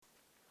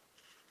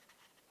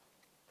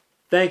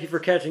Thank you for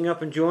catching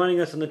up and joining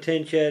us on the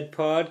Tin Shed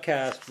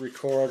Podcast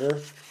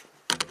Recorder.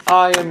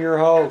 I am your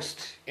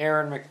host,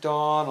 Aaron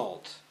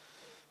McDonald.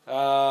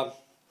 Something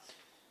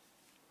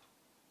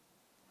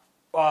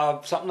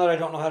that I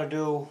don't know how to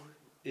do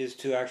is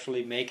to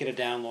actually make it a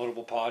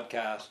downloadable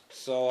podcast.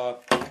 So,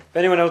 if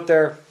anyone out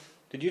there,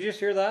 did you just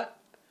hear that?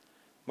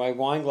 My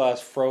wine glass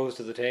froze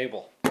to the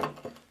table.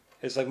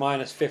 It's like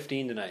minus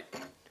 15 tonight.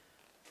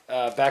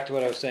 Back to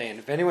what I was saying.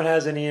 If anyone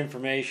has any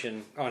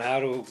information on how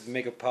to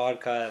make a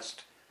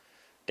podcast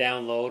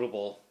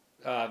downloadable,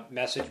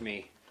 message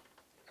me.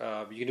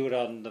 You can do it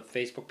on the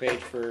Facebook page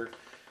for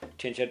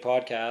Tin Shed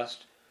Podcast,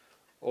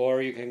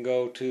 or you can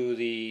go to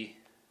the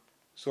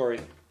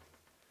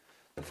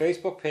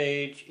Facebook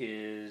page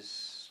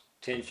is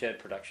Tin Shed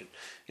Production.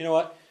 You know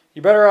what?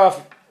 You're better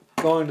off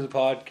going to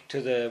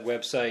the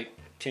website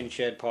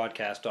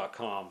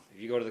tinshedpodcast.com. If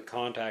you go to the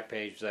contact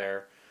page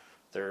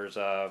there's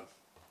a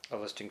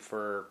listing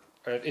for.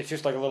 It's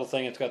just like a little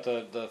thing. It's got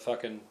the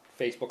fucking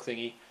Facebook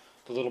thingy,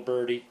 the little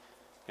birdie,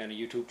 and a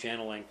YouTube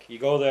channel link. You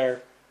go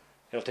there,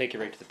 it'll take you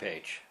right to the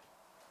page.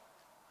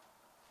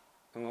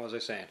 And what was I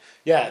saying?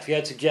 Yeah, if you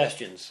had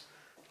suggestions,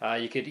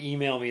 you could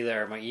email me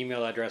there. My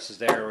email address is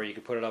there, or you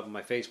could put it up on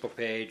my Facebook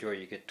page, or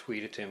you could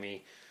tweet it to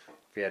me.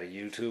 If you had a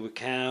YouTube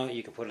account,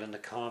 you can put it in the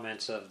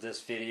comments of this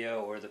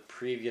video or the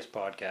previous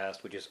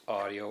podcast, which is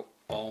audio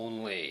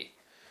only.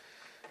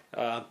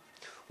 One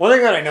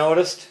thing that I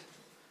noticed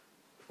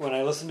when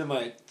I listened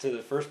to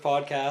the first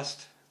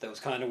podcast that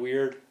was kind of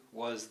weird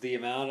was the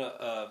amount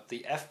of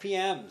the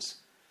FPMs.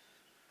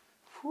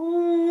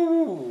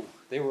 Whoo!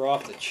 They were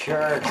off the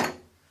chart.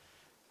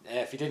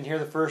 If you didn't hear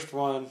the first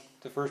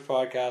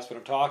podcast, what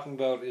I'm talking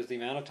about is the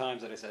amount of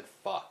times that I said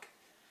fuck.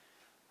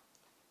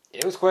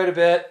 It was quite a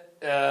bit.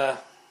 I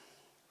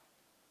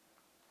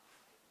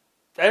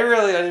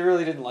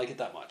really didn't like it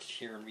that much,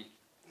 hearing me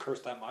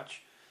curse that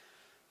much.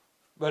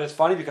 But it's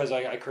funny because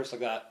I curse like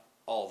that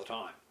all the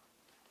time.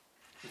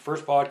 The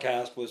first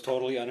podcast was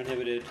totally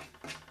uninhibited,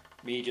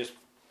 me just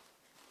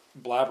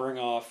blabbering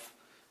off,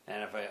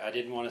 and if I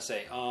didn't want to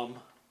say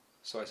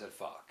so I said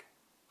fuck.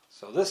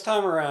 So this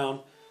time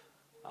around,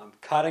 I'm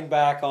cutting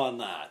back on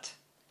that.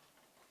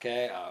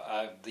 Okay,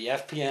 the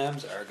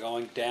FPMs are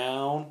going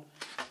down,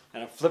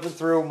 and I'm flipping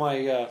through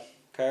my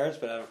cards,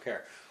 but I don't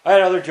care. I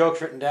had other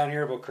jokes written down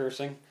here about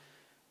cursing.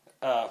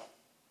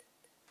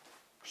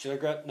 Should I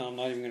grab? No, I'm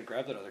not even going to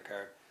grab that other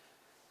card.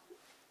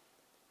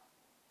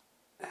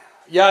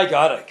 Yeah, I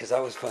got it, because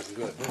that was fucking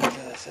good. What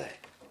did I say?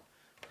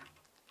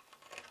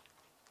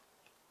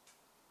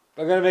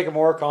 I'm going to make a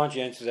more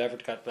conscientious effort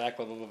to cut back,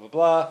 blah, blah, blah, blah,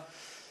 blah.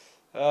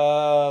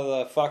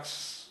 The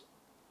fucks...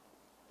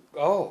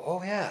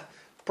 Oh, yeah.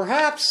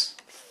 Perhaps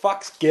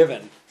fucks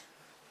given,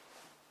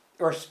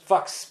 or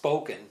fucks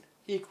spoken,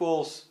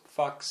 equals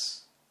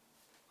fucks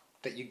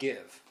that you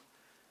give.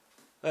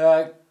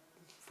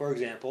 For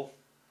example,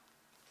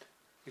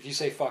 if you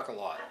say fuck a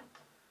lot,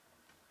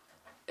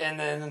 and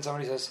then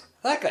somebody says,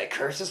 that guy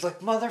curses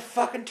like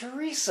motherfucking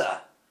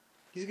Teresa.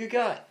 He's a good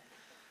guy.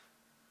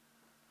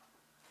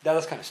 That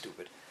was kind of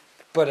stupid.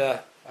 But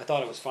I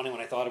thought it was funny when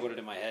I thought about it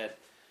in my head.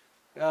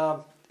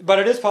 But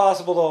it is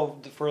possible,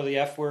 though, for the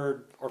F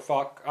word or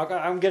fuck.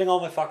 I'm getting all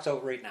my fucks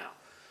out right now.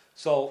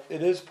 So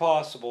it is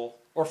possible,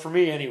 or for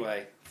me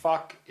anyway,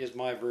 fuck is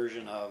my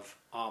version of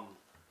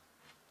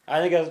I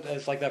think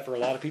it's like that for a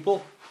lot of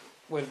people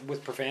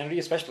with profanity,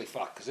 especially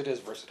fuck, because it is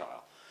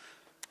versatile.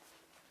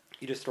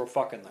 You just throw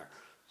fuck in there.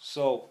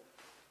 So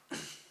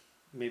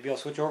maybe I'll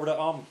switch over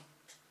to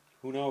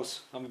Who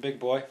knows? I'm a big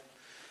boy.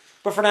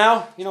 But for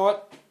now, you know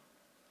what?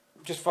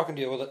 Just fucking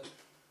deal with it.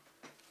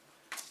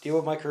 Deal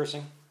with my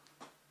cursing.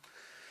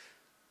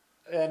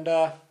 And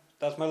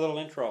that's my little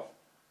intro.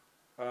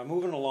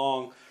 Moving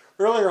along.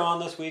 Earlier on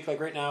this week, like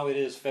right now, it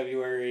is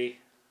February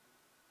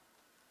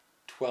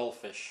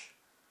 12th-ish.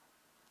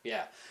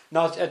 Yeah.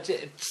 No,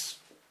 it's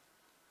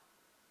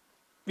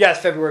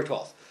February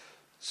 12th.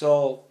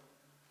 So,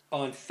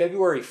 on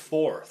February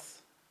 4th,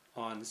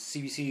 on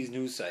CBC's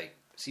news site,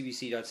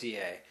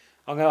 cbc.ca,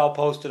 I'll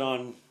post it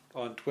on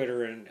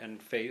Twitter and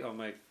on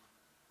my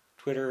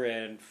Twitter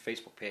and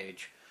Facebook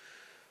page.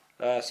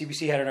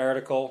 CBC had an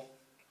article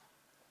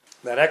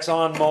that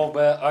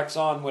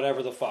Exxon,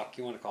 whatever the fuck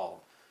you want to call them.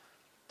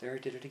 There I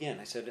did it again.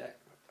 I said,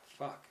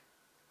 fuck.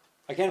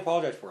 I can't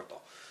apologize for it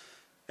though.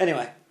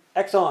 Anyway,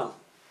 Exxon,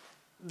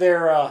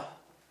 they're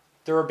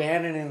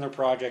abandoning their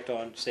project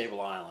on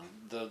Sable Island.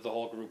 The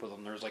whole group of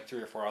them. There's like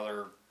 3 or 4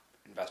 other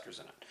investors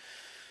in it.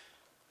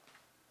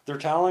 They're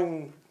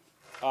telling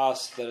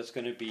us that it's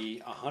going to be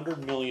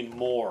 $100 million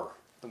more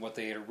than what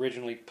they had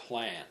originally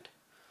planned.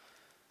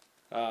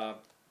 A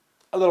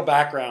little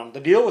background.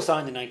 The deal was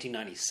signed in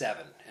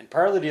 1997, and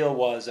part of the deal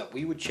was that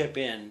we would chip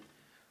in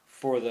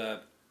for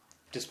the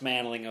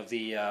dismantling of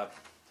the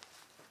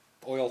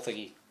oil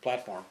thingy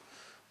platform,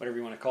 whatever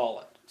you want to call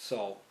it.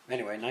 So,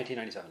 anyway,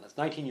 1997. That's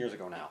 19 years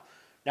ago now.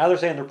 Now they're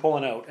saying they're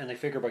pulling out, and they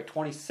figure by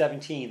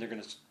 2017 they're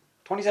going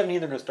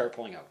to start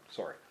pulling out.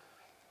 Sorry.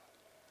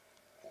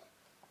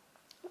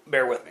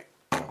 Bear with me.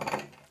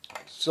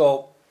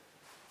 So,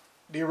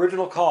 the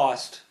original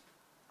cost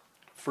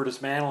for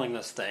dismantling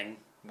this thing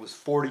was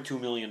 $42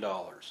 million.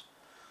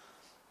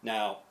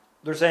 Now,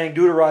 they're saying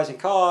due to rising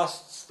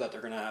costs that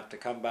they're going to have to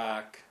come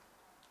back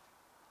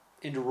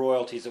into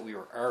royalties that we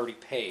were already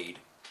paid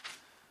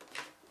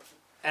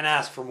and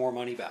ask for more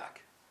money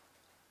back.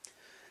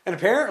 And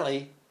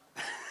apparently,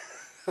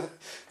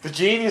 the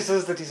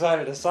geniuses that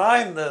decided to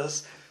sign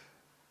this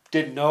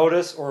didn't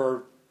notice,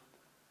 or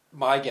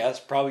my guess,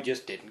 probably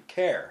just didn't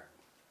care.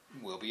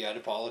 We'll be out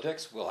of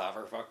politics. We'll have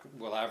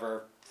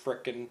our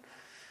frickin'.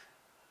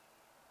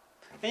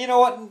 And you know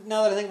what?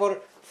 Now that I think about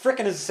it,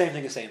 frickin' is the same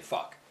thing as saying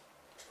fuck.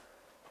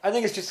 I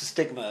think it's just a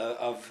stigma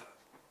of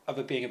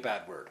it being a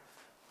bad word.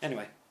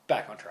 Anyway,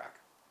 back on track.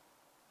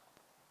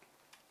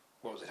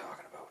 What was I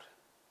talking about?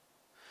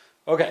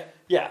 Okay,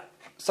 yeah.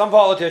 Some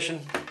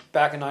politician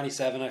back in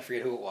 '97, I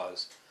forget who it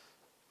was,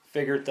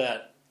 figured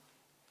that,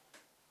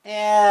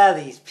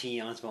 these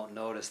peons won't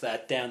notice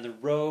that down the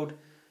road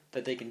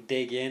that they can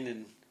dig in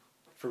and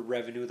for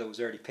revenue that was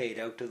already paid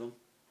out to them.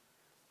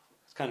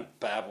 It's kind of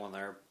babbling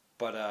there,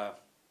 but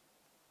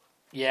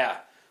yeah.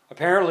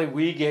 Apparently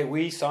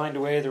we signed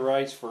away the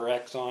rights for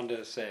Exxon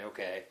to say,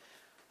 okay,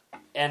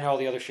 and all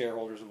the other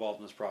shareholders involved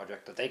in this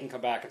project, that they can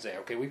come back and say,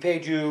 okay, we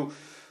paid you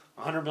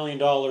 $100 million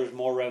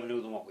more revenue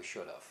than what we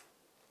should have.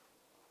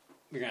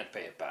 You're going to have to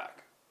pay it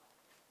back.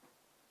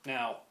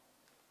 Now,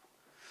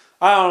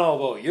 I don't know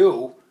about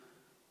you,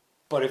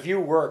 but if you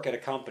work at a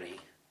company,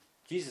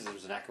 Jesus,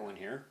 there's an echo in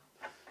here.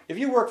 If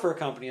you work for a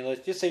company,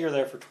 let's just say you're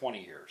there for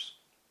 20 years,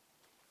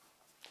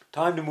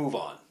 time to move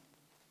on.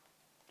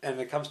 And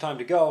it comes time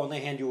to go, and they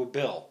hand you a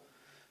bill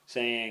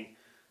saying,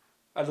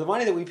 of the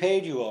money that we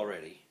paid you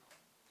already,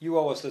 you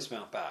owe us this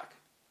amount back.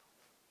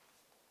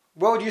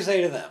 What would you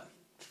say to them?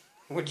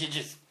 Would you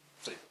just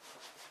say,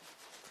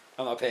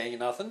 I'm not paying you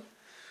nothing?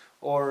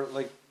 Or,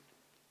 like,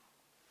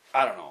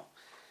 I don't know.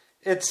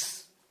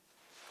 It's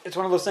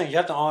one of those things. You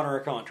have to honor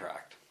a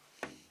contract.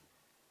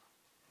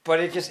 But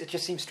it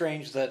just seems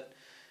strange that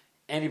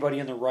anybody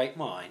in their right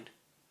mind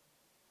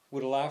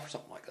would allow for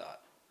something like that.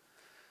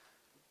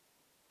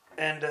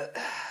 And,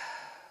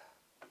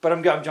 but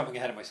I'm jumping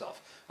ahead of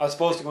myself. I was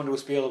supposed to go into a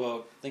spiel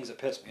about things that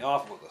pissed me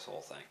off about this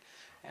whole thing.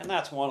 And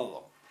that's one of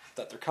them.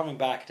 That they're coming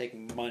back and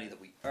taking money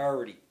that we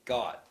already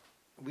got.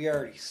 We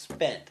already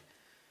spent.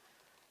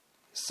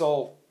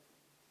 So,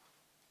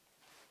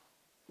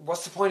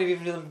 what's the point of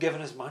even them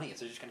giving us money if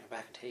they're just going to come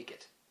back and take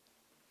it?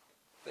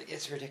 Like,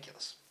 it's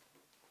ridiculous.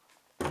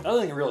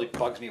 Another thing that really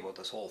bugs me about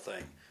this whole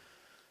thing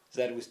is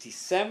that it was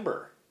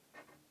December.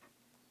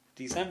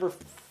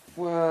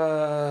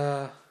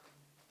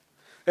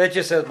 It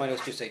just says,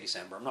 might just say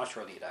December. I'm not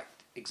sure the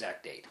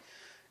exact date.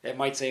 It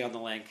might say on the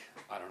link.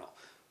 I don't know.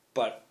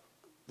 But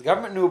the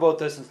government knew about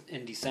this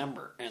in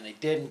December, and they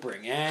didn't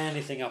bring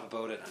anything up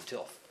about it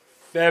until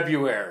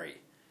February.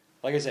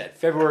 Like I said,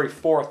 February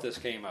 4th this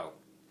came out.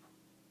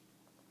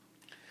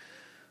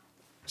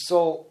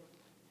 So,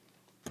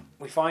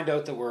 we find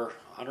out that we're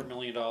 $100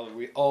 million.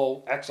 We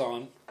owe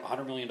Exxon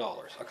 $100 million.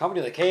 A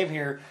company that came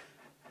here,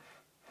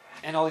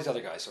 and all these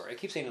other guys, sorry. I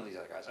keep saying all these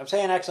other guys. I'm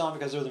saying Exxon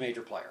because they're the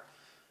major player.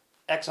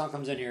 Exxon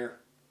comes in here,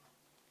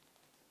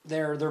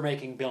 they're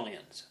making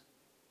billions.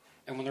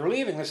 And when they're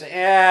leaving, they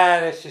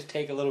say, let's just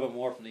take a little bit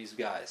more from these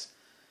guys.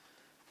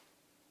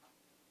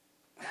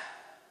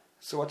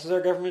 So what does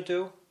our government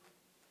do?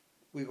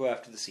 We go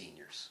after the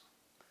seniors.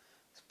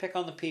 Let's pick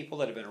on the people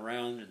that have been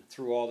around and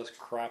through all this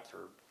crap.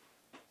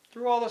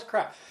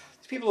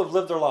 These people have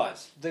lived their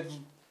lives. They've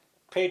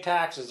paid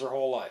taxes their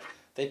whole life.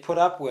 They put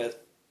up with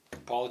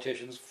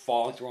politicians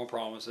following through on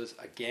promises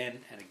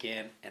again and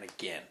again and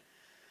again.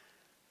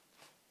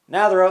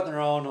 Now they're out on their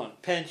own on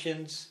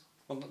pensions.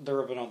 Well,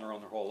 they've been on their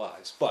own their whole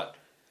lives, but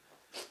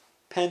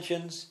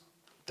pensions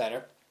that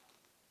are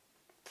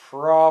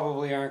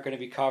probably aren't going to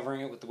be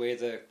covering it with the way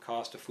the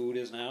cost of food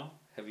is now.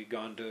 Have you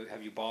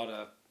bought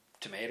a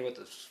tomato at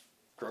the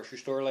grocery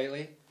store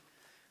lately?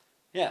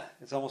 Yeah,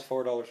 it's almost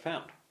 $4 a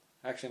pound.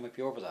 Actually, it might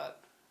be over that.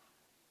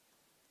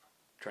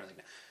 I'm trying to think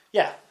now.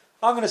 Yeah,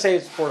 I'm going to say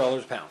it's $4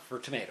 a pound for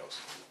tomatoes.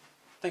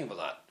 Think about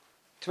that.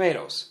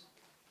 Tomatoes,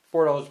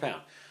 $4 a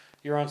pound.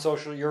 You're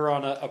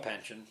on a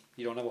pension.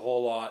 You don't have a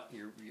whole lot.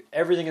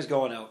 Everything is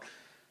going out.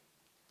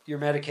 Your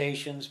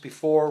medications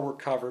before were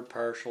covered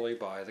partially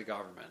by the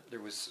government. There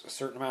was a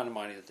certain amount of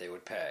money that they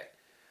would pay.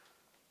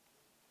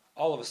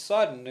 All of a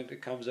sudden,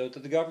 it comes out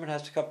that the government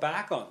has to cut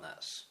back on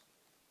this.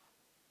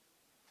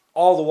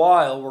 All the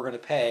while, we're going to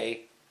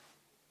pay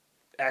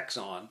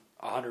Exxon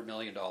 $100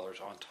 million on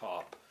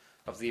top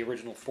of the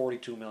original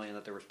 $42 million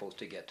that they were supposed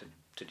to get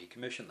to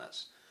decommission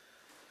this.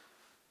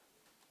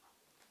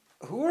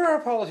 Who are our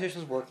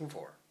politicians working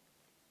for?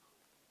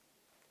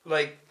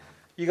 Like,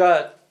 you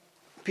got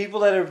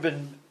people that have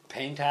been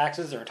paying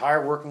taxes their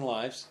entire working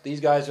lives. These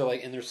guys are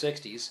like in their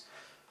 60s.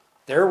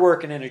 They're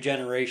working in a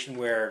generation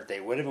where they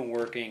would have been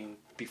working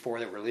before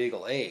they were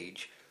legal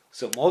age.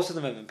 So most of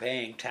them have been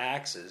paying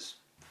taxes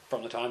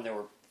from the time they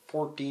were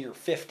 14 or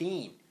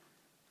 15.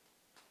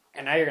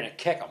 And now you're going to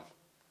kick them.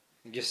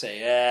 And just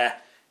say,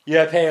 you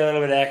got to pay a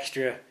little bit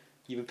extra.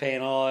 You've been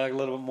paying a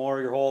little bit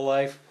more your whole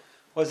life.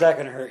 What's that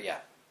going to hurt you?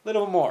 A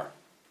little bit more.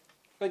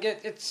 Like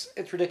it's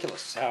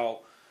ridiculous how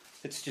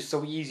it's just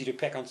so easy to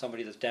pick on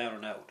somebody that's down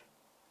and out.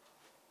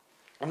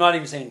 I'm not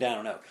even saying down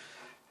and out,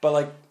 but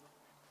like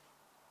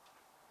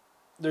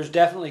there's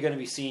definitely going to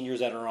be seniors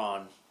that are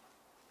on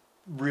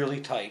really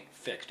tight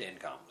fixed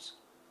incomes,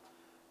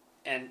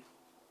 and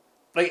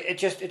like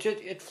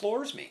it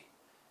floors me.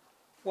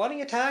 Why don't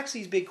you tax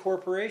these big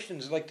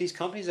corporations, like these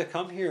companies that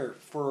come here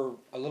for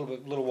a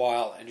little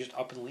while and just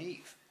up and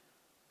leave?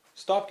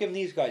 Stop giving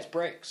these guys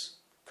breaks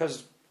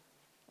because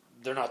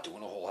they're not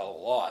doing a whole hell of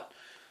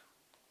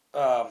a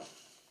lot.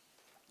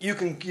 You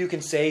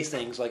can say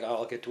things like, oh,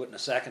 I'll get to it in a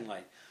second,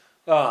 like,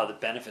 oh, the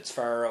benefits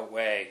far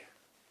outweigh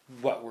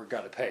what we're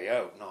going to pay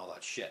out and all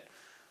that shit.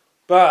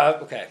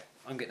 But, okay,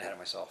 I'm getting ahead of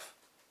myself.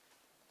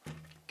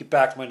 Get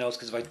back to my notes,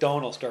 because if I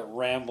don't, I'll start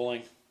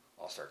rambling.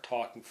 I'll start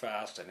talking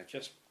fast, and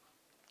it's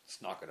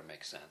not going to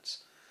make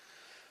sense.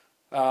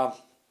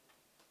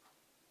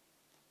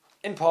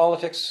 In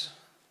politics,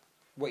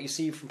 what you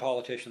see from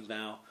politicians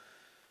now,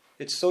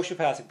 it's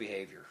sociopathic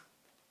behavior,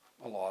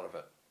 a lot of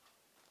it.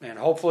 And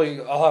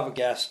hopefully I'll have a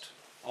guest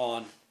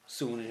on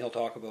soon and he'll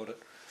talk about it.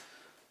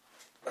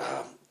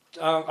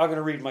 I'm going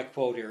to read my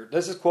quote here.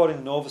 This is quoting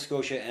the Nova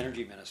Scotia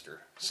Energy Minister.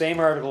 Same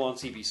article on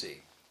CBC.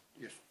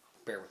 Just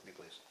bear with me,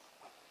 please.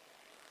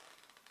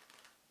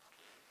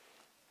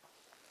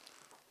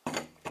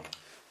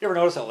 You ever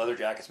notice how leather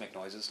jackets make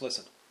noises?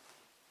 Listen.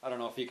 I don't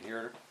know if you can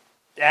hear it.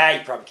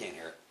 You probably can't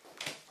hear it.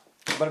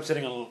 But I'm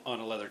sitting on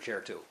a leather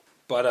chair too.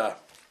 But I'm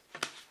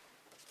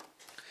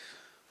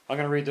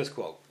going to read this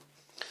quote.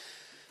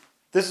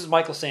 This is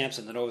Michael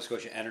Sampson, the Nova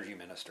Scotia Energy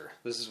Minister.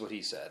 This is what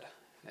he said,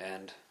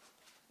 and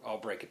I'll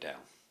break it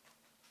down.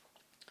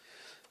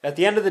 At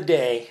the end of the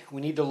day,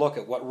 we need to look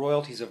at what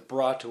royalties have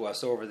brought to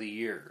us over the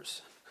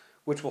years,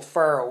 which will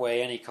far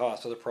outweigh any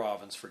cost of the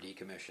province for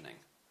decommissioning.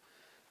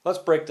 Let's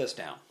break this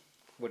down,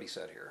 what he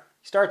said here.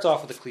 He starts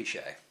off with a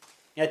cliche.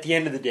 At the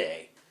end of the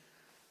day,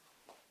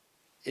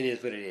 it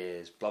is what it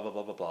is, blah, blah,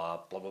 blah, blah, blah,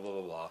 blah, blah,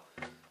 blah, blah, blah.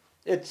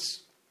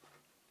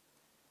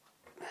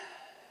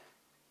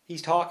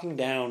 He's talking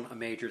down a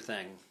major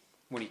thing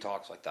when he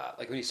talks like that.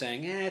 Like when he's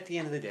saying, at the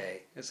end of the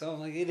day, it's all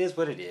like, it is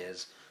what it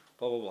is,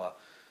 blah, blah, blah.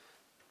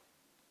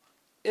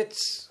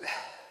 It's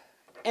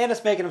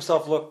making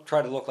himself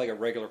try to look like a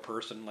regular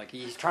person. Like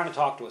he's trying to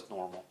talk to us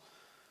normal.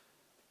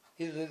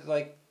 He's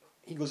like,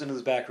 he goes into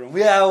his back room.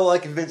 Yeah, well, I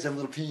convinced them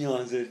little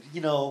peons that,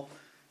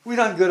 we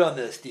done good on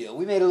this deal.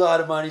 We made a lot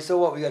of money, so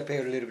what? We got to pay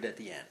out a little bit at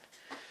the end.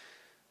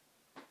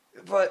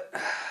 But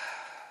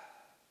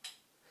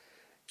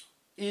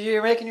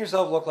you're making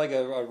yourself look like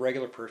a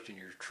regular person.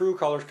 Your true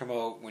colors come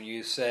out when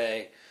you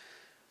say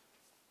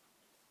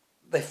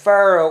they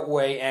far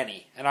outweigh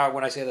any, and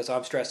when I say this,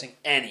 I'm stressing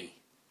any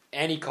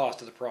cost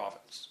to the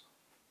province.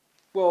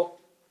 Well,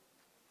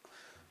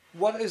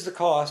 what is the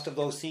cost of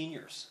those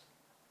seniors?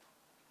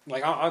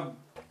 Like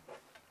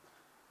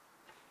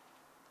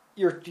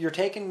you're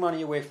taking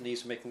money away from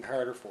these and making it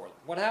harder for them.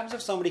 What happens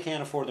if somebody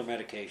can't afford their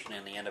medication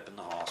and they end up in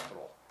the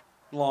hospital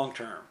long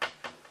term?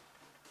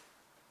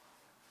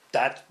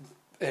 That,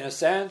 in a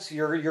sense,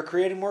 you're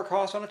creating more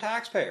costs on a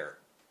taxpayer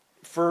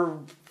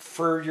for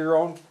your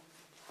own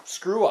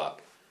screw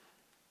up.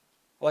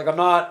 Like I'm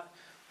not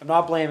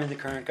blaming the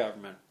current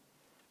government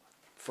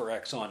for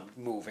Exxon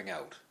moving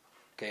out.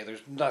 Okay,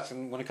 there's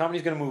nothing. When a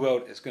company's going to move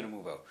out, it's going to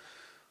move out.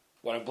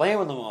 What I'm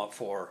blaming them up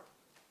for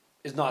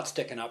is not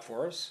sticking up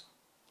for us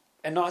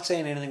and not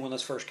saying anything when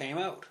this first came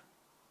out.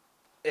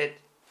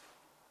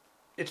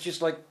 It's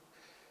just like,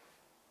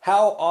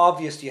 how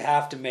obvious do you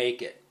have to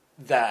make it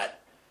that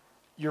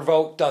your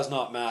vote does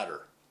not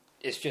matter?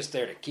 It's just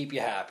there to keep you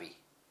happy.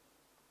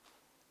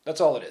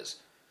 That's all it is.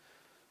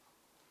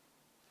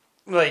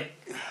 Like,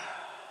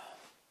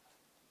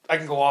 I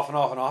can go off and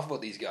off and off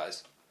about these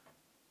guys.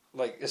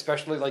 Like,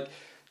 especially, like,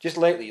 just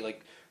lately,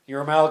 like,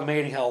 you're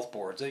amalgamating health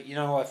boards.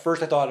 At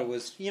first I thought it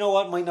was,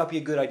 might not be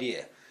a good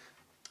idea,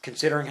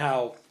 considering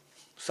how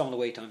some of the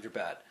wait times are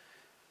bad.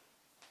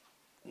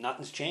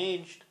 Nothing's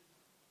changed.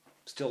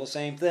 Still the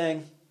same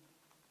thing.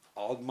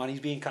 All the money's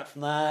being cut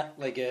from that.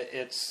 Like,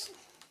 it's...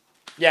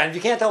 Yeah, and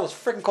you can't tell, it's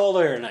freaking cold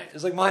here tonight.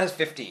 It's like minus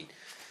 15.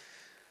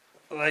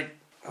 Like,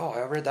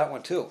 I read that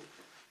one too.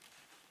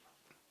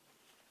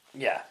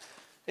 Yeah.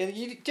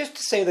 And just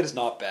to say that it's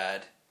not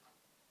bad,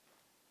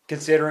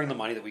 considering the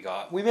money that we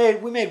got. We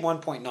made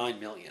 1.9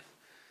 million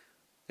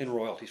in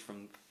royalties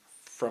from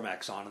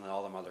Exxon and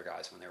all them other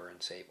guys when they were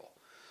in Sable.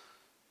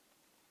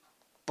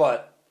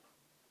 But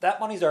that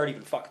money's already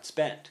been fucking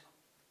spent.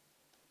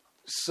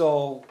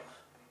 So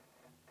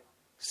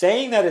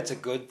saying that it's a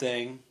good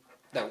thing,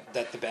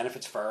 that the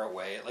benefits far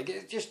away, like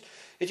it just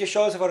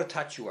shows how out of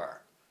touch you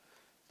are.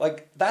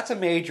 Like, that's a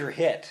major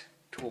hit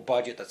to a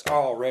budget that's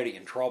already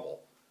in trouble.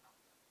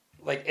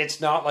 Like, it's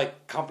not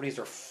like companies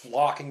are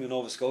flocking to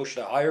Nova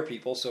Scotia to hire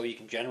people so you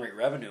can generate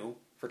revenue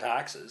for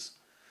taxes.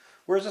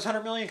 Where's this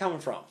 $100 million coming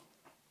from?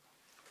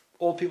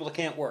 Old people that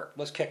can't work.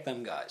 Let's kick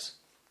them guys.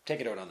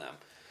 Take it out on them.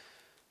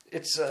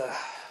 It's,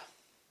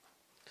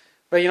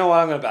 But you know what?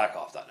 I'm going to back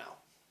off that now.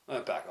 I'm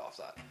going to back off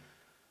that.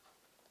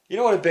 You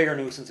know what a bigger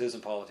nuisance is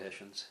in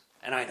politicians?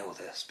 And I know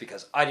this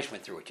because I just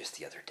went through it just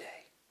the other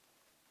day.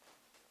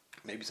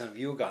 Maybe some of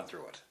you have gone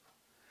through it.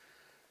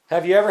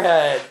 Have you ever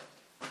had,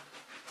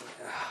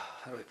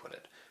 how do I put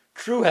it,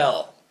 true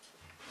hell?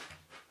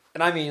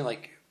 And I mean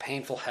like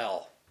painful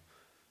hell.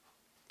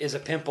 Is a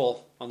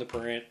pimple on the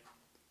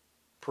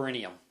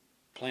perineum,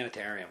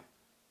 planetarium,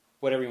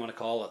 whatever you want to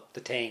call it, the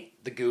taint,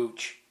 the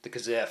gooch, the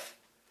kazif.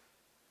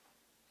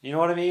 You know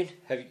what I mean?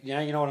 You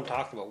know what I'm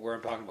talking about, where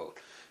I'm talking about.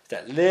 It's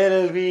that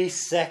little wee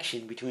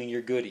section between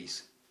your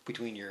goodies,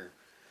 between your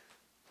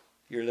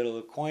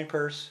little coin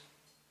purse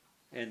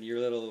and your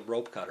little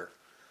rope cutter.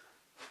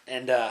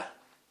 And,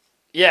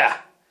 yeah,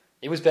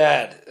 it was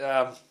bad.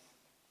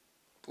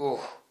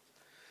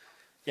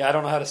 Yeah, I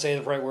don't know how to say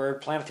the right word.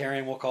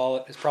 Planetarium, we'll call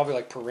it. It's probably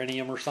like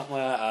perineum or something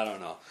like that. I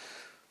don't know.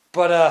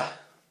 But,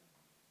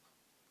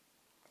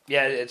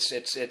 yeah,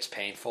 it's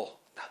painful.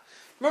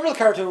 Remember the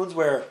cartoons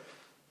where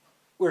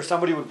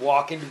somebody would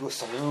walk into a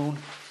saloon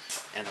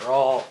and they're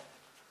all,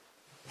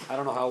 I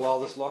don't know how well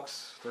this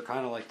looks. They're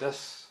kind of like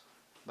this.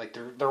 Like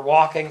they're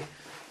walking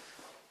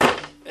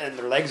and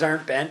their legs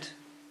aren't bent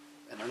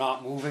and they're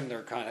not moving.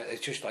 They're kind of,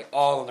 it's just like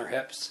all on their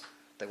hips.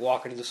 They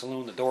walk into the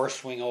saloon, the doors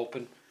swing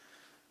open.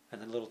 And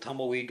then a little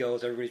tumbleweed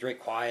goes, everybody's very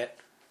quiet.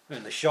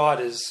 And the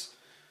shot is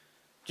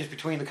just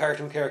between the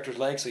cartoon character's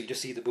legs, so you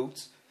just see the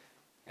boots.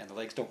 And the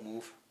legs don't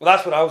move. Well,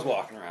 that's what I was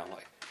walking around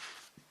like.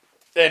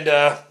 And,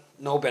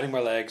 no bending my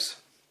legs.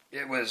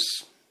 It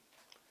was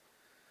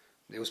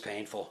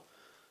painful.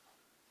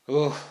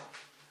 Oh,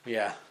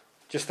 yeah.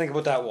 Just think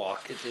about that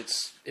walk.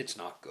 It's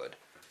not good.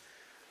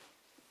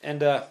 And,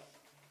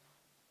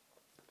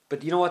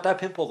 but you know what? That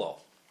pimple, though.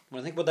 When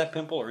I think about that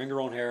pimple or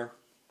ingrown hair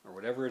or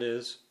whatever it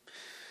is,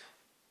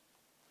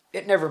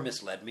 it never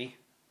misled me.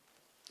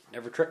 It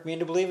never tricked me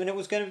into believing that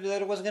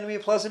it wasn't going to be a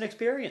pleasant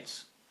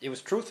experience. It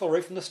was truthful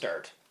right from the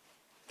start.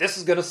 This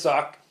is going to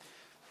suck.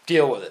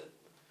 Deal with it.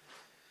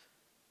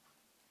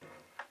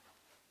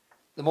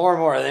 The more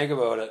and more I think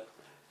about it,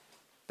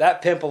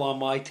 that pimple on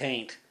my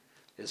taint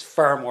is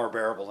far more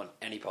bearable than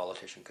any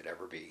politician could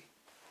ever be.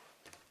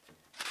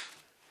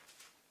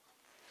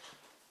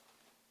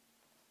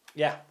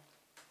 Yeah.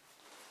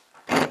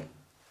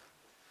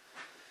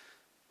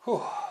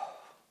 Whew.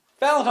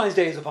 Valentine's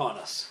Day is upon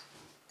us.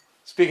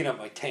 Speaking of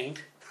my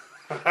taint.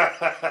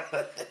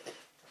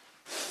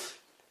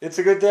 It's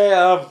a good day.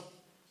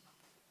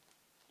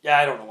 Yeah,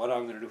 I don't know what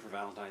I'm going to do for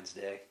Valentine's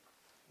Day.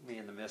 Me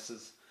and the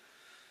missus.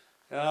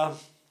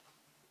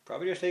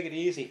 Probably just take it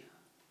easy.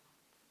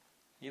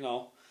 You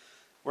know,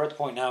 we're at the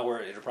point now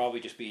where it'll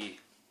probably just be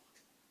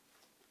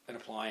an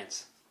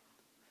appliance.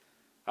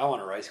 I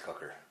want a rice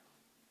cooker.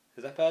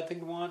 Is that a bad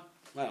thing to want?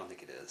 I don't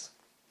think it is.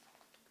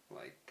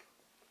 Like,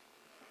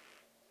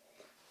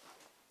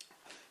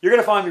 you're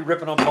going to find me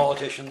ripping on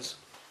politicians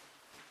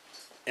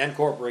and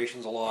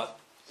corporations a lot.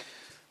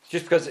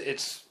 Just because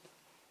it's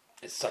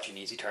such an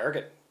easy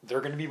target.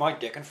 They're going to be my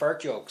dick and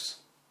fart jokes.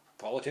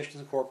 Politicians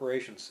and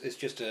corporations. It's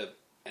just an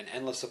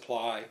endless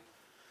supply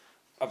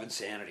of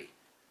insanity.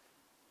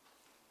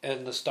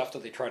 And the stuff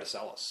that they try to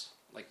sell us.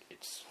 Like,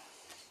 it's...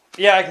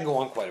 Yeah, I can go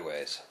on quite a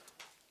ways.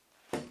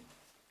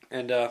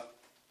 And,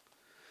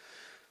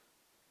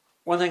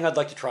 one thing I'd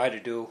like to try to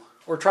do,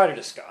 or try to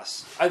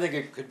discuss, I think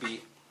it could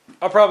be...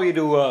 I'll probably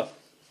do a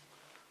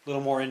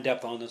little more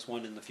in-depth on this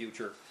one in the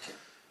future.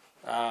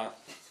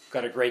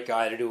 Got a great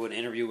guy to do an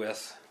interview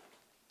with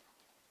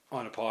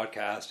on a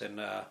podcast, and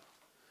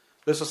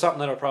this is something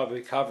that I'll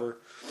probably cover.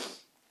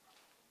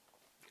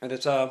 And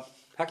it's how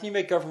can you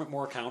make government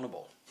more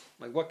accountable?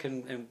 Like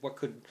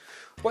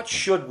what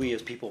should we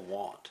as people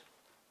want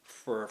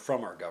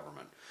from our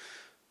government?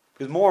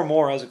 Because more and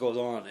more as it goes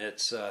on,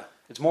 it's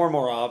more and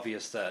more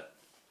obvious that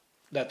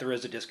there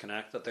is a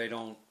disconnect, that they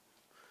don't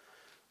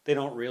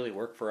really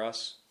work for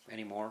us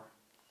anymore.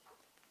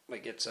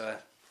 Like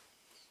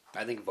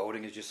I think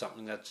voting is just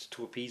something that's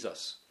to appease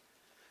us,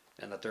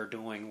 and that they're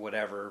doing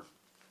whatever.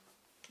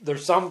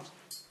 There's some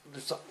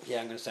yeah,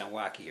 I'm going to sound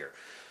wacky here.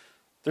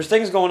 There's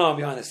things going on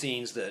behind the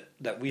scenes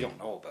that we don't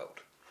know about.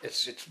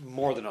 It's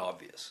more than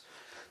obvious.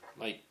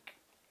 Like,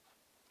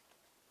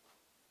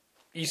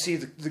 you see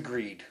the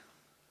greed.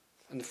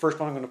 And the first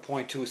one I'm going to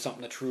point to is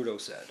something that Trudeau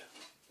said.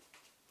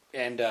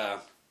 And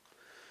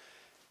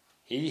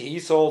he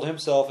sold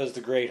himself as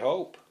the great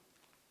hope.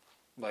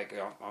 Like,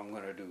 I'm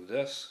going to do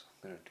this,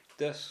 I'm going to do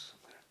this,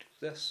 I'm going to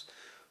do this.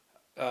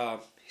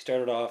 He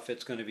started off,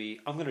 it's going to be,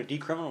 I'm going to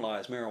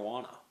decriminalize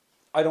marijuana.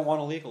 I don't want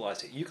to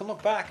legalize it. You can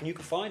look back and you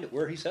can find it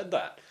where he said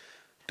that.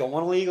 Don't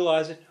want to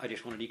legalize it, I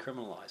just want to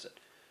decriminalize it.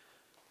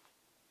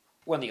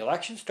 When the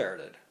election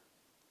started,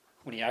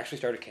 when he actually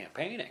started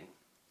campaigning,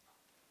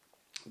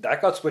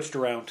 that got switched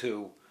around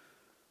to,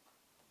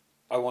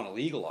 I want to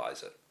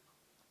legalize it.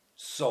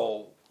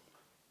 So,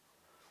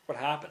 what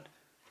happened?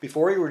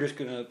 Before they were just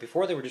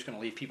gonna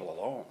leave people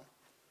alone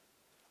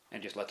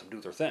and just let them do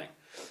their thing.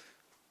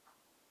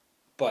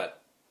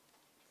 But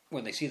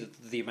when they see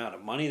the amount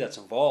of money that's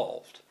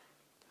involved,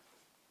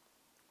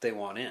 they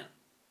want in.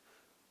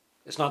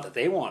 It's not that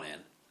they want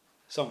in;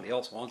 somebody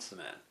else wants them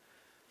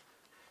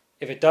in.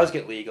 if it does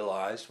get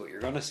legalized, what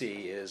you're going to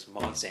see is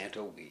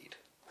Monsanto weed.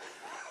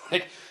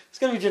 Like, it's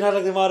going to be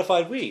genetically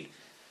modified weed.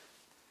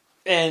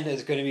 And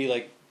it's going to be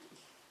like,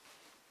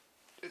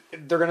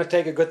 they're going to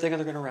take a good thing and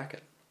they're going to wreck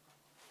it.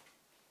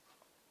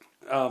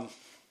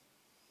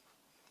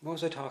 What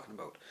was I talking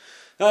about?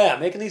 Oh yeah,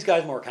 making these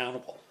guys more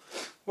accountable.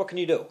 What can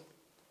you do?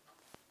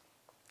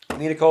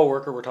 Me and a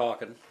co-worker were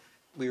talking.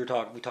 We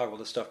talk about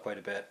this stuff quite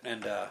a bit,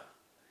 and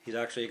he's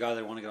actually a guy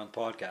that I want to get on the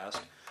podcast.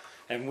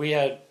 And we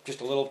had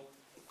just a little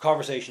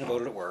conversation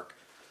about it at work.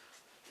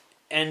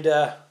 And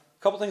a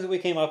couple things that we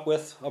came up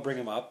with, I'll bring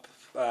them up.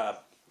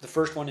 The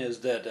first one is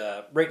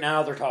that right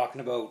now they're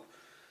talking about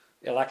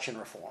election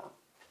reform,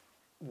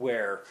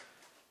 where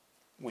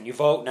when you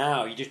vote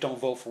now, you just don't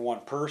vote for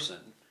one person,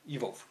 you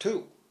vote for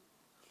two.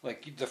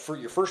 Like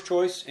your first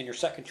choice and your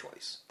second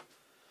choice.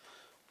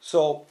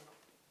 So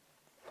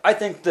I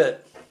think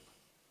that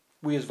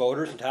we as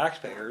voters and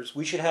taxpayers,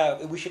 we should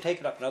take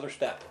it up another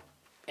step.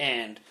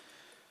 And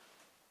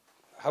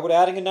how about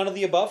adding a none of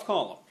the above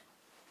column?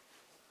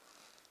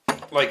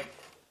 Like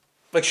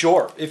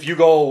sure, if you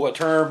go a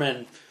term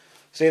and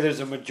say there's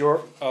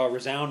a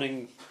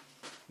resounding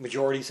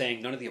majority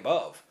saying none of the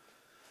above,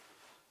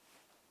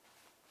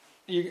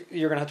 you're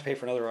going to have to pay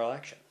for another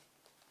election.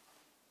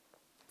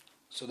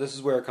 So this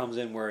is where it comes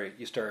in, where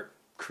you start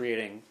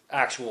creating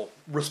actual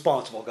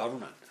responsible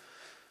government.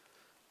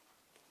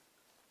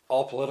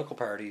 All political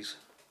parties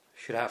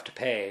should have to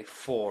pay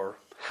for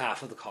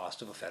half of the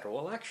cost of a federal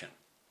election.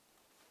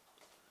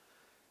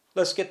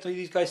 Let's get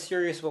these guys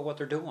serious about what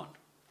they're doing.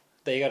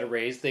 They got to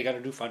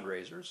do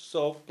fundraisers,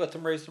 so let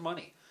them raise their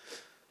money.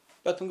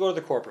 Let them go to the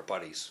corporate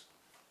buddies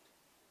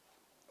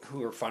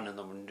who are funding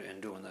them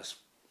and doing this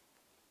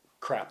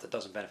crap that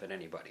doesn't benefit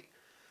anybody.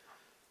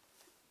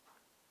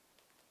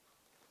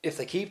 If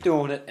they keep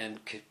doing it and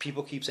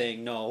people keep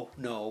saying no,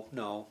 no,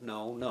 no,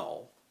 no,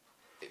 no,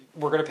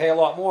 we're going to pay a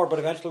lot more, but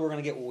eventually we're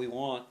going to get what we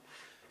want.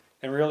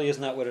 And really,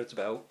 isn't that what it's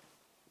about?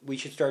 We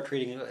should start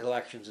treating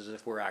elections as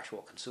if we're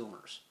actual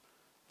consumers.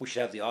 We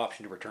should have the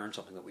option to return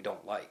something that we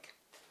don't like.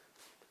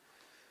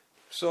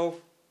 So,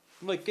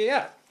 what's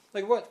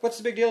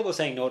the big deal about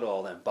saying no to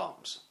all them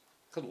bums?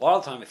 Because a lot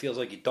of the time it feels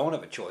like you don't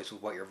have a choice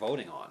with what you're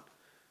voting on.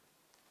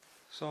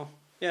 So,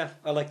 yeah,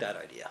 I like that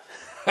idea.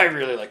 I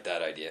really like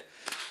that idea.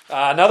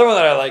 Another one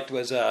that I liked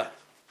was,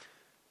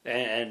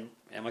 and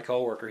my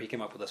coworker, he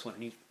came up with this one,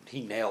 and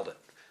he nailed it.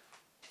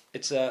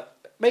 It's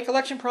make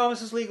election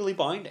promises legally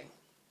binding.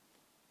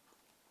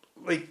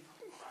 Like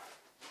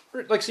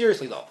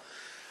seriously though,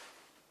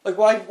 like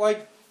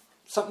why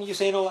something you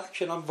say in an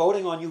election, I'm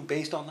voting on you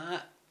based on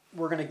that.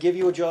 We're going to give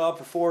you a job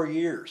for 4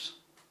 years.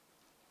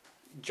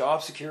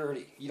 Job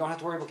security. You don't have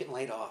to worry about getting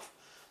laid off.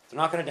 They're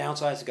not going to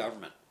downsize the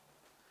government.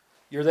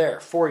 You're there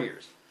 4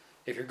 years.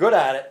 If you're good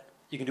at it,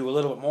 you can do a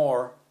little bit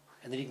more,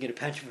 and then you can get a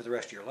pension for the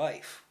rest of your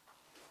life.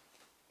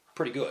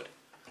 Pretty good.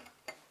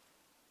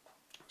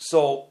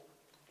 So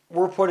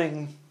we're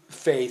putting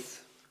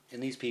faith in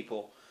these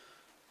people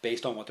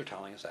based on what they're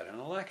telling us at an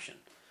election.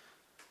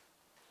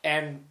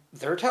 And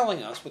they're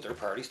telling us what their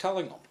party's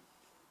telling them.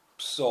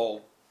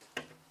 So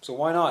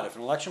why not? If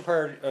an election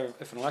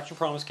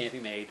promise can't be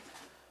made,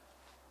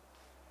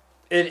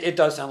 it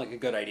does sound like a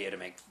good idea to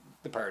make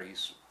the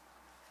parties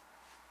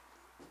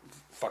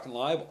fucking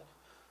liable.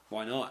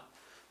 Why not?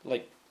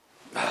 Like,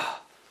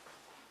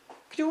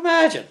 can you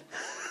imagine?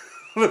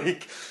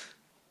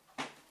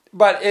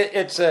 But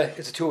it's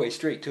a two-way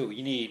street too.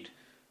 You need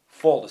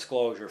full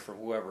disclosure from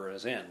whoever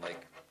is in.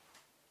 Like,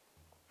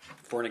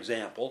 for an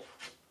example,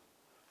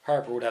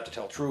 Harper would have to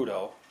tell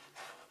Trudeau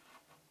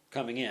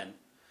coming in,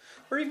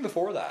 or even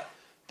before that,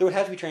 there would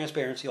have to be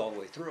transparency all the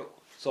way through.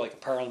 So like in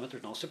Parliament,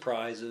 there's no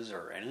surprises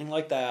or anything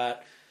like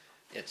that.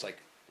 It's like,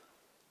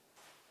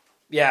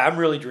 yeah, I'm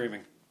really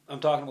dreaming. I'm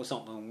talking about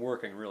something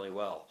working really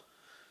well.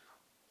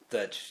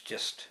 That's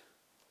just,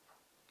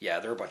 yeah,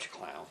 they're a bunch of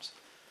clowns.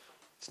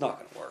 It's not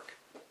going to work.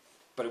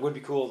 But it would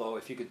be cool, though,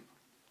 if you could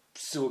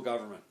sue a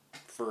government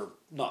for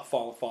not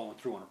following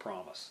through on a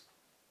promise.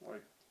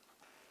 Like,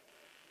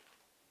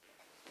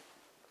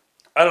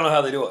 I don't know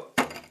how they do it.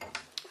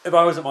 If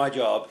I was at my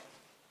job,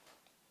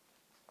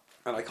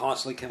 and I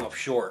constantly came up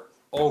short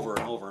over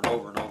and over and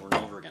over and over and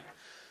over again,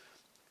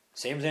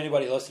 same as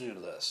anybody listening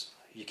to this,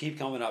 you keep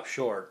coming up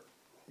short,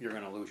 you're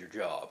going to lose your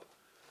job.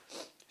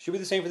 Should be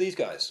the same for these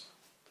guys.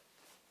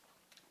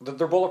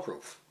 They're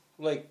bulletproof.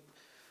 Like,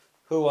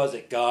 who was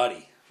it?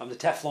 Gotti. I'm the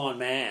Teflon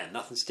man.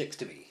 Nothing sticks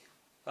to me.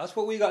 That's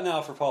what we got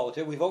now for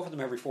politics. We vote for them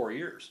every 4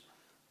 years.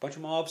 Bunch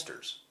of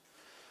mobsters.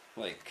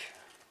 Like,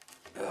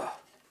 ugh.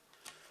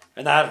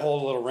 And that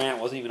whole little rant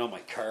wasn't even on my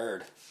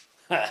card.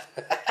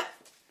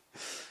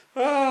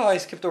 Oh, I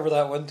skipped over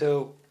that one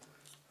too.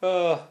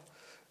 Oh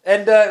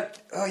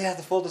yeah,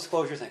 the full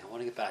disclosure thing. I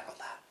want to get back on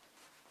that.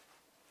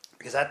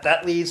 Because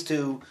that leads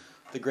to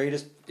the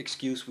greatest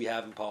excuse we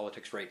have in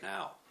politics right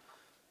now.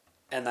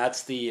 And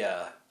that's the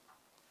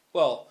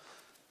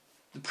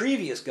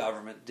previous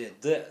government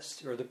did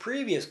this, or the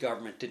previous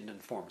government didn't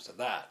inform us of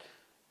that.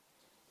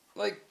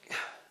 Like,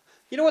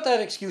 you know what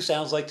that excuse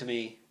sounds like to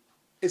me?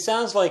 it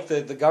sounds like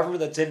the government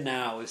that's in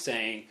now is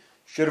saying,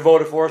 should have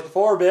voted for us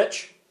before,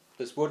 bitch.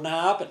 This wouldn't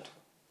have happened.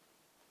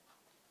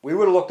 We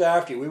would have looked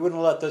after you. We wouldn't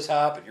have let this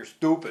happen. You're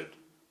stupid.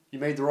 You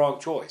made the wrong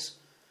choice.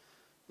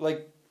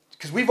 Like,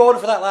 because we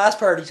voted for that last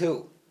party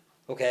too.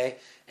 Okay?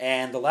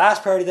 And the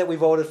last party that we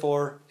voted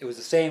for, it was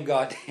the same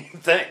goddamn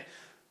thing.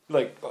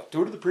 Like,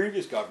 due to the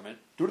previous government,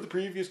 due to the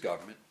previous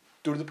government,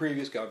 due to the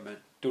previous government,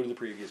 due to the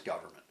previous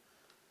government.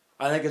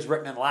 I think it's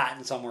written in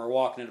Latin somewhere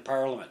walking into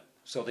Parliament.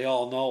 So they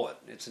all know it.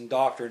 It's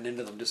indoctrinated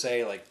into them to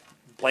say, like,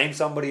 blame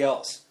somebody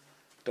else.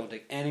 Don't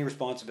take any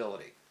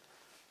responsibility.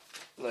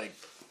 Like,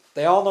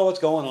 they all know what's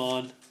going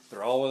on.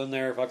 They're all in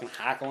there fucking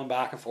hackling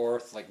back and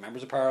forth like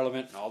members of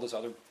Parliament and all this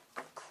other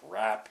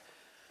crap.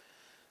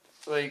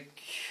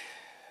 Like,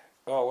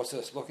 oh, what's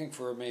this? Looking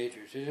for a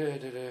major.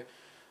 Yeah,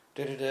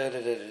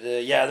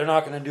 they're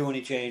not going to do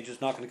any change. It's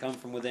not going to come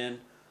from within.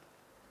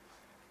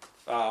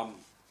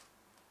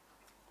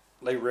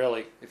 Like,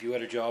 really, if you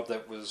had a job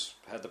that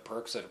had the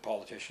perks that a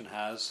politician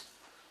has,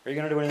 are you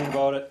going to do anything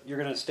about it? You're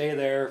going to stay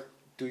there,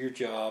 do your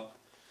job.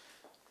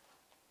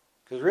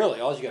 Because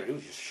really, all you got to do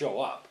is just show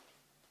up.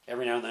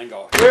 Every now and then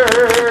go,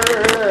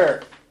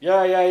 here,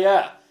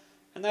 yeah.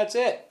 And that's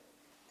it.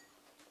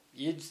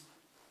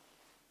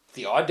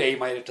 The odd day you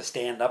might have to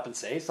stand up and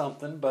say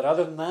something, but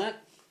other than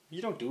that,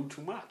 you don't do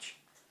too much.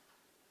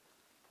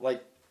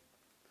 Like,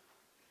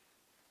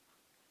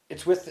 you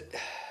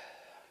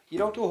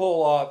don't do a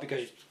whole lot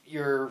because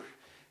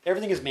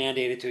everything is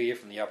mandated to you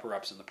from the upper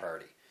ups in the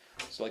party.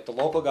 So, like, the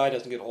local guy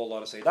doesn't get a whole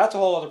lot of say. That's a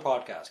whole other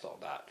podcast, all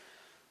that.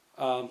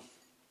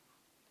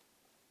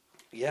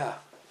 Yeah.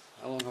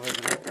 How long have I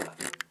been at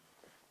that?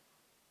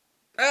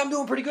 I'm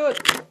doing pretty good.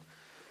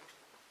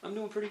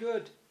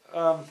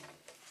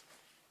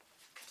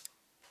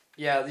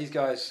 Yeah, these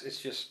guys,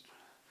 it's just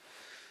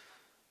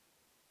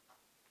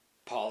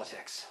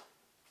politics.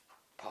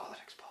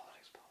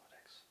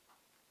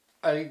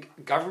 I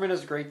think government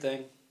is a great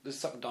thing. This is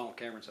something Donald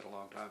Cameron said a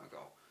long time ago.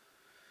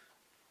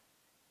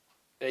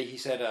 He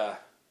said,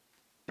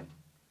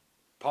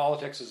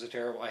 politics is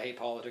I hate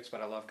politics, but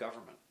I love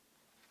government.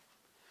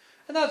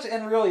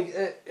 And really,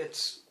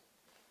 it's,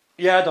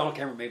 yeah, Donald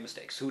Cameron made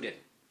mistakes. Who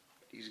didn't?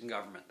 He's in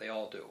government. They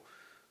all do.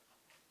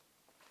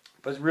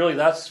 But really,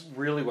 that's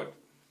really what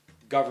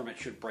government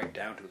should break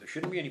down to. There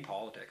shouldn't be any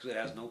politics. It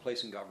has no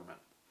place in government.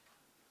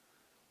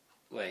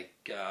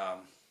 Like,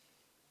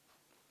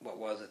 what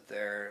was it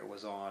there? It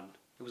was on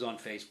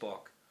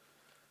Facebook.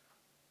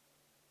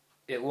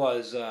 It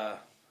was,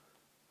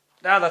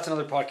 that's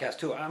another podcast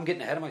too. I'm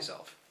getting ahead of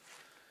myself.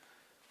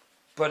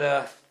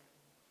 But,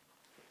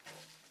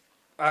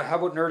 how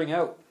about nerding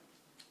out?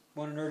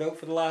 Want to nerd out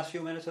for the last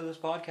few minutes of this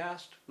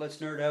podcast? Let's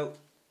nerd out.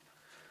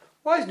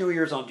 Why is New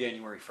Year's on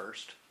January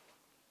 1st?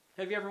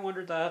 Have you ever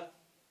wondered that?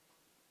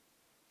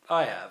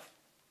 I have.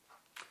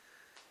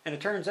 And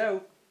it turns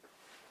out...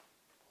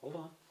 Hold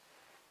on.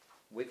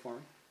 Wait for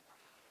me.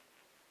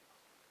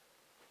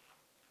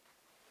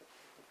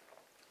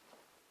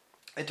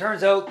 It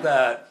turns out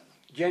that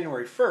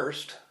January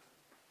 1st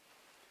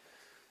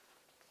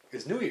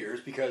is New Year's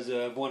because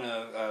of one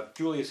of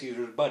Julius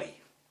Caesar's buddy.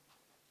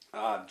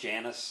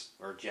 Janus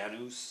or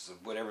Janus,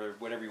 whatever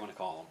you want to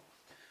call him.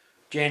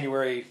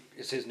 January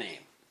is his name.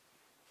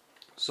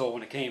 So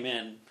when it came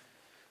in,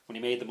 when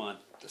he made them on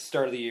the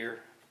start of the year,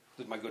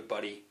 with my good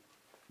buddy,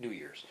 New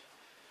Year's.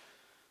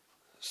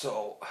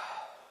 So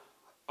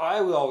I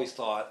always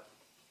thought,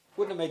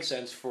 wouldn't it make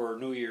sense for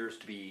New Year's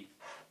to be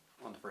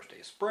on the first day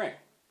of spring?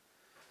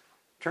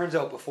 Turns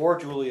out before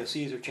Julius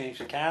Caesar changed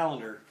the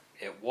calendar,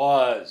 it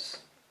was.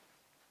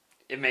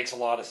 It makes a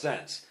lot of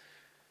sense.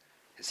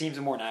 It seems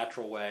a more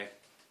natural way.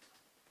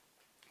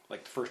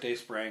 Like the first day of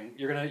spring,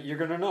 you're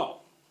gonna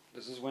know.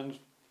 This is when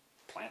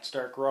plants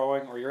start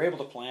growing, or you're able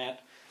to plant.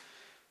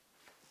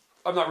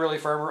 I'm not really a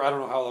farmer. I don't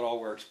know how that all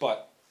works,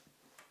 but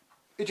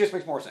it just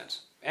makes more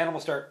sense.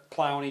 Animals start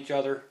plowing each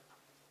other,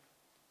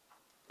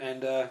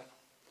 and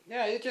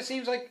yeah, it just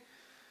seems like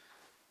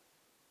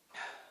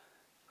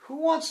who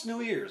wants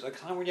New Year's? Like a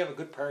time when you have a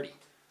good party,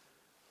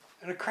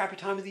 and a crappy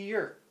time of the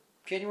year.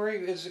 January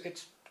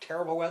it's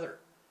terrible weather.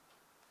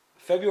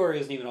 February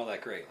isn't even all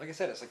that great. Like I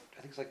said, I think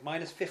it's like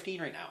minus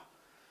 15 right now.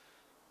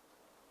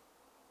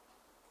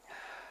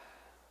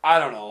 I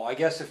don't know. I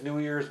guess if New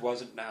Year's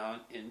wasn't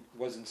in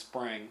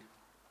spring,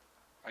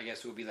 I guess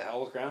it would be the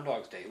hell with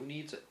Groundhog's Day. Who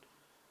needs it?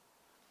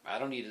 I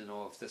don't need to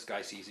know if this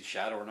guy sees his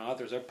shadow or not.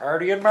 There's a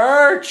party in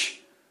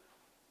March!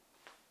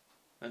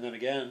 And then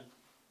again,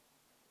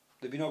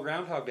 there'd be no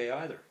Groundhog Day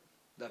either.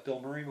 That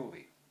Bill Murray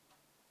movie.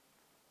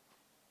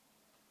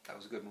 That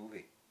was a good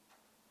movie.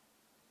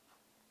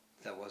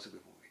 That was a good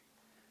movie.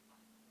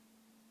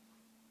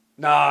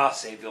 Nah,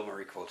 save Bill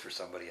Murray quotes for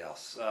somebody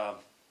else.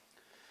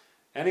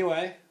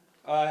 Anyway,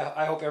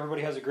 I hope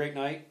everybody has a great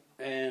night,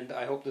 and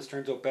I hope this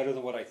turns out better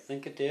than what I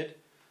think it did.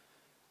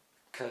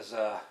 Because,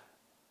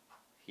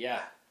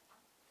 yeah,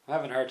 I'm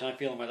having a hard time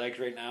feeling my legs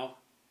right now.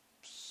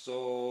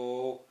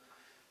 So,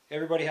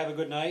 everybody have a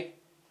good night.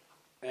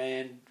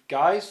 And,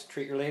 guys,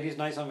 treat your ladies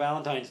nice on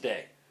Valentine's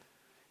Day.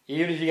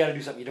 Even if you got to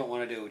do something you don't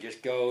want to do,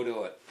 just go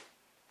do it.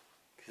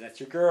 That's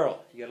your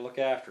girl. You got to look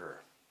after her.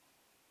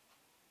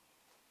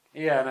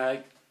 Yeah,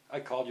 and I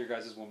called your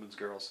guys' women's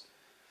girls.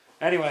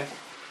 Anyway,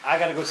 I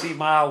got to go see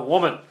my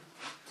woman.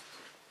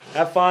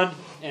 Have fun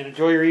and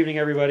enjoy your evening,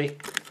 everybody.